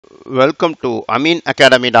Welcome to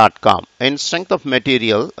aminacademy.com. In strength of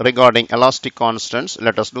material regarding elastic constants,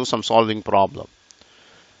 let us do some solving problem.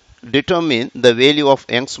 Determine the value of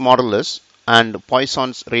Young's modulus and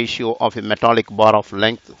Poisson's ratio of a metallic bar of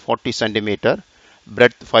length 40 cm,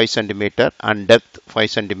 breadth 5 cm and depth 5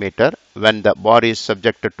 cm when the bar is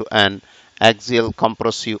subjected to an axial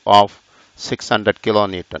compressive of 600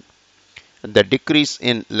 kilonewton. The decrease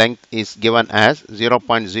in length is given as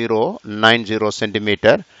 0.090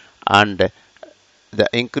 centimeter and the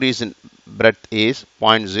increase in breadth is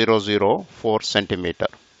 0.004 centimeter.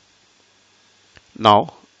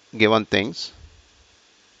 Now, given things,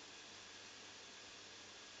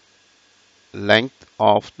 length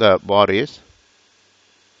of the bar is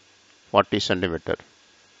 40 centimeter,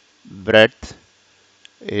 breadth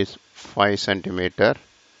is 5 centimeter,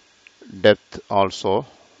 depth also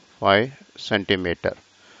 5 centimeter.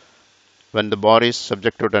 When the bar is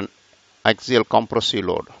subjected to an axial compressive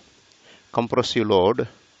load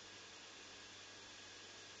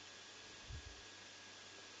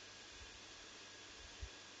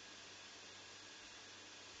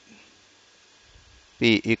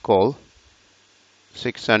P equal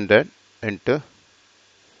 600 into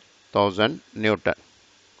 1000 Newton.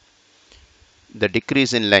 The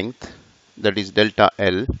decrease in length, that is delta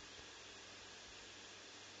L,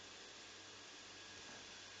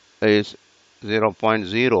 is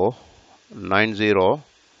 0.090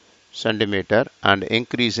 centimeter and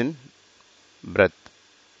increase in breadth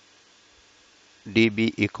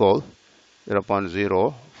dB equal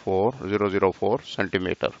 0.04004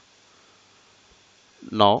 centimeter.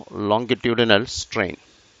 Now longitudinal strain.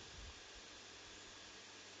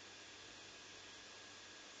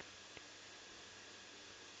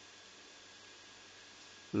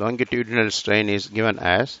 Longitudinal strain is given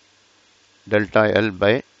as delta L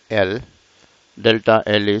by L. Delta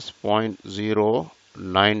L is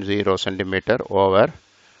 0.090 centimeter over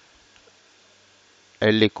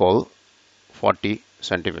L equal 40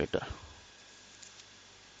 centimeter.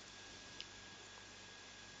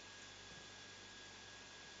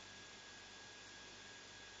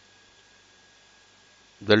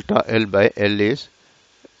 Delta L by L is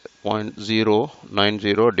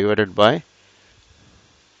 0.090 divided by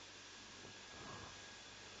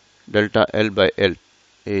delta L by L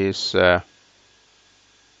is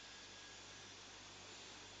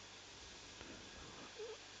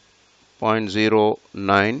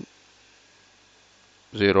 0.090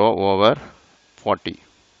 over 40.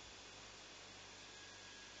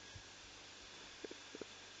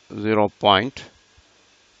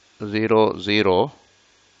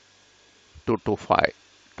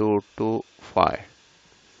 0.00225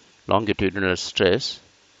 longitudinal strain.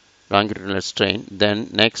 Then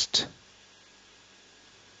next,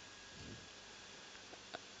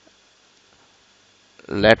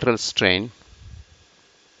 lateral strain.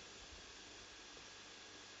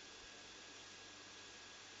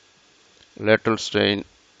 Lateral strain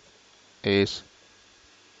is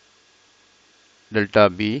delta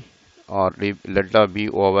B or delta B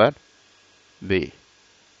over B,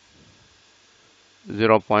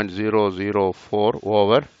 0.004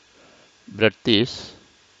 over breadth is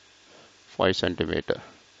 5 centimeter.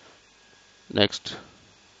 Next,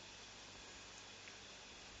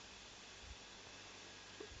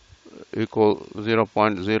 equal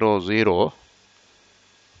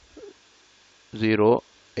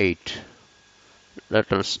 0.0008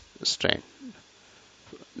 lateral strain.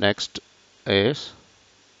 Next is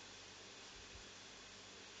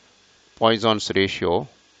Poisson's ratio.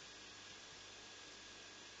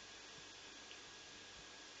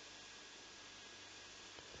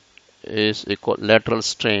 Is equal lateral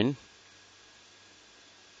strain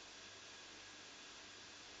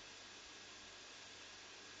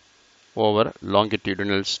over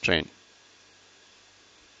longitudinal strain.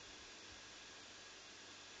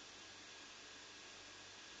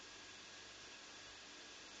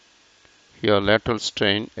 Here lateral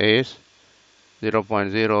strain is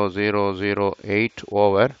 0.0008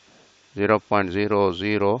 over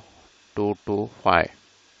 0.00225.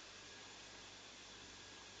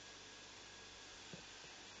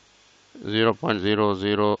 Zero point zero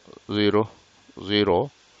zero zero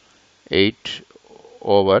zero 8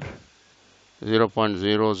 over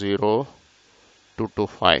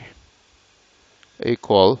 0.00225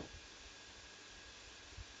 equal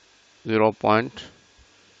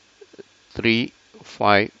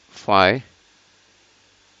 0.355.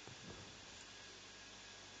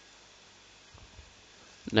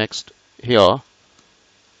 Next, here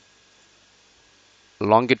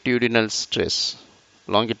longitudinal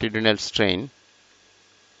strain,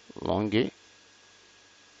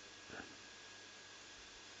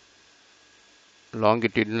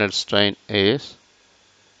 longitudinal strain is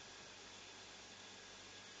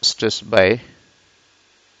stressed by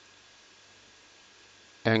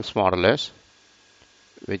Young's modulus,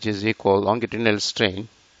 which is equal longitudinal strain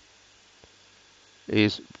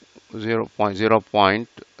is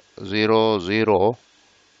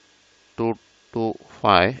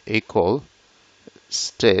 0.00225 equal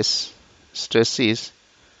stress is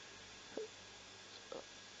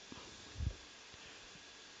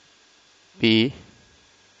P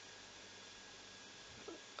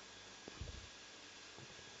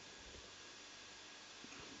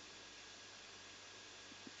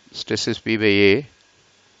stress is P by A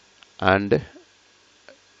and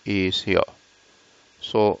E is here.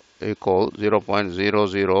 So equal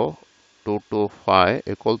 0.00225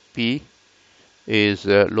 equal P is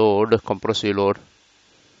load, compressive load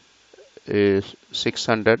is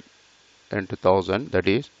 600 into 1000, that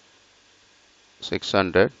is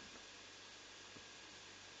 600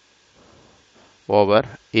 over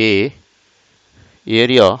A.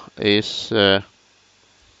 Area is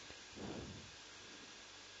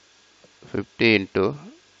 50 into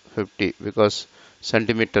 50 because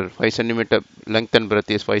centimeter, 5 centimeter length and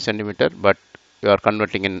breadth is 5 centimeter, but you are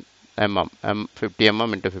converting in mm, 50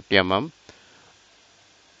 mm into 50 mm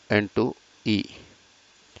into E.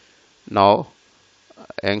 Now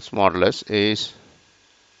Young's modulus is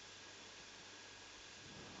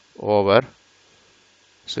over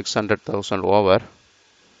 600,000 over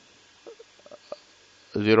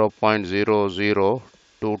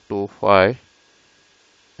 0.00225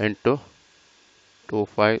 into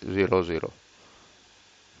 2500.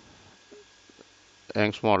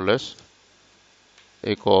 Young's modulus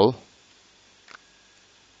equal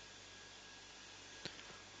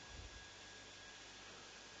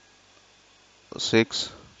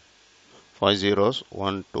 6 5 zeros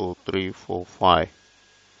 1 2 3 4 5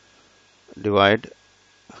 divide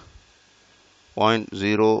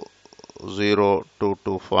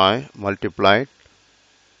 0.00225 multiplied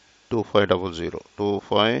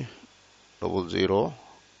 2500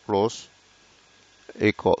 close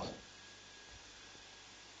equal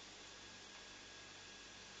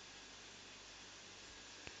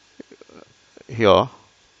here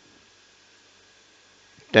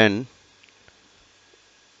 10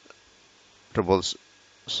 triples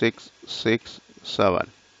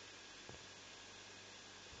 667.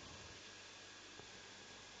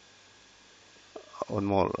 One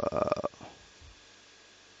more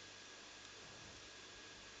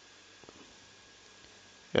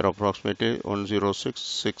here approximately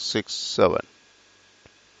 106667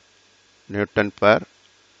 Newton per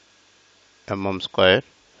mm square,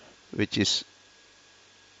 which is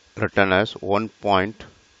written as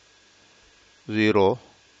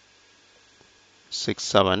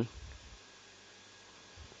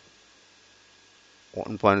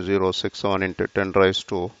into 10 raised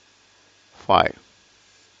to 5.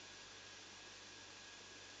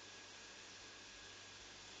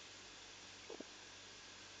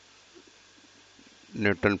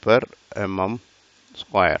 Newton per mm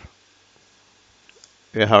square.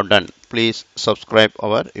 We have done. Please subscribe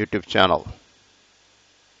our YouTube channel.